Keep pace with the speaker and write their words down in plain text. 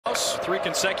3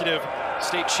 consecutive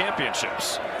state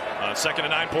championships. On 2nd and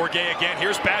 9, Bourguet again.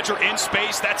 Here's Badger in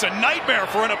space. That's a nightmare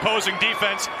for an opposing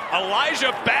defense.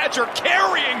 Elijah Badger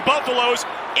carrying Buffaloes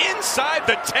inside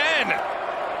the 10.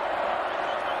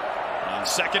 On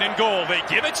 2nd and goal, they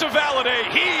give it to Valladay.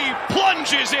 He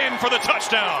plunges in for the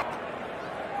touchdown.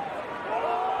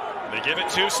 They give it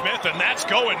to Smith, and that's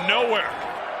going nowhere.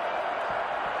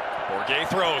 Bourguet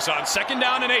throws on 2nd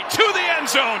down and 8 to the end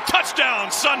zone.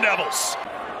 Touchdown, Sun Devils.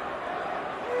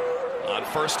 On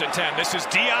 1st and 10, this is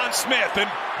Deion Smith, and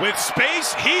with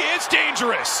space, he is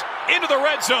dangerous. Into the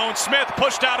red zone, Smith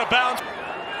pushed out of bounds.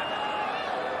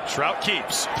 Trout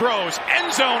keeps, throws,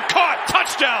 end zone, caught,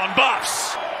 touchdown,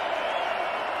 Buffs.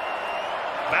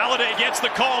 Valladay gets the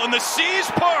call, and the C's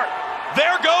part.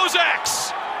 There goes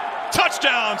X.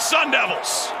 Touchdown, Sun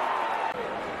Devils.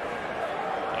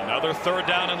 Another 3rd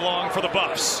down and long for the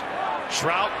Buffs.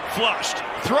 Trout flushed,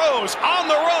 throws on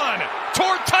the run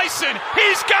toward Tyson.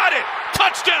 He's got it.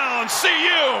 Touchdown,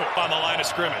 CU. On the line of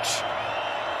scrimmage.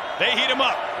 They heat him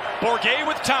up. Bourguet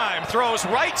with time, throws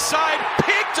right side,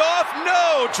 picked off,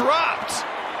 no, dropped.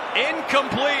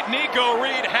 Incomplete. Nico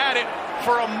Reed had it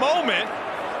for a moment.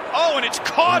 Oh, and it's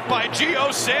caught by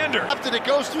Gio Sanders. After it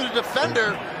goes through the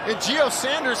defender, and Gio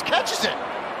Sanders catches it.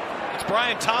 It's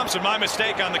Brian Thompson, my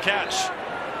mistake on the catch.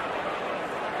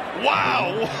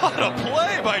 Wow, what a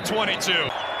play by 22.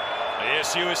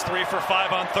 ASU is 3 for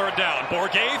 5 on 3rd down.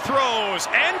 Bourguet throws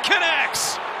and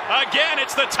connects. Again,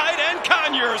 it's the tight end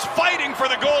Conyers fighting for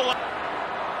the goal line.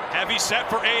 Heavy set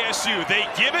for ASU. They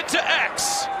give it to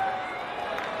X.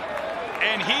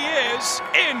 And he is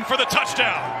in for the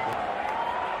touchdown.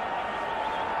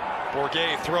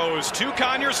 Bourguet throws to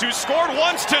Conyers, who scored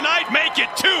once tonight. Make it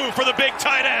 2 for the big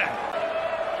tight end.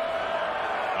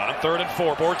 On 3rd and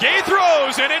 4, Bourguet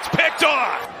throws, and it's picked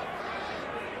off.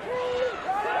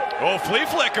 Oh, flea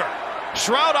flicker.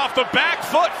 Shroud off the back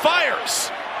foot,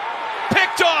 fires.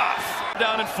 Picked off.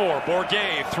 Down and 4,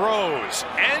 Bourguet throws.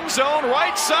 End zone,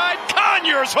 right side.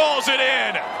 Conyers hauls it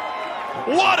in.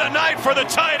 What a night for the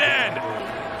tight end.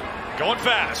 Going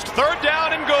fast. 3rd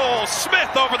down and goal.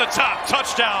 Smith over the top.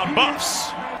 Touchdown, Buffs.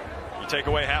 You take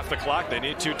away half the clock. They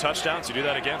need 2 touchdowns. You do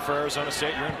that again for Arizona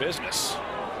State, you're in business.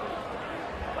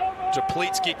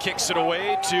 Japlitsky kicks it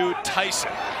away to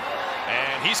Tyson.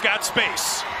 And he's got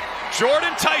space.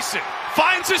 Jordan Tyson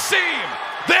finds a seam.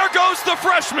 There goes the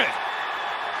freshman.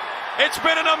 It's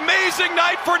been an amazing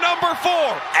night for number 4,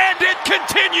 and it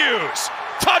continues.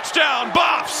 Touchdown,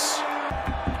 Buffs.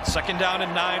 2nd down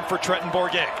and 9 for Trenton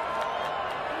Bourguet.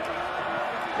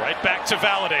 Right back to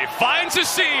Valladay. Finds a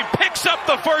seam, picks up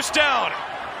the 1st down.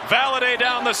 Valladay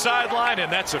down the sideline,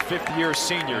 and that's a 5th-year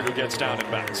senior who gets down in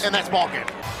bounds. And that's ball game.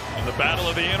 In the battle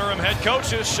of the interim head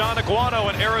coaches, Sean Aguano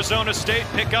and Arizona State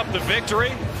pick up the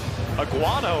victory.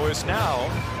 Aguano is now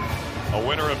a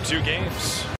winner of 2 games.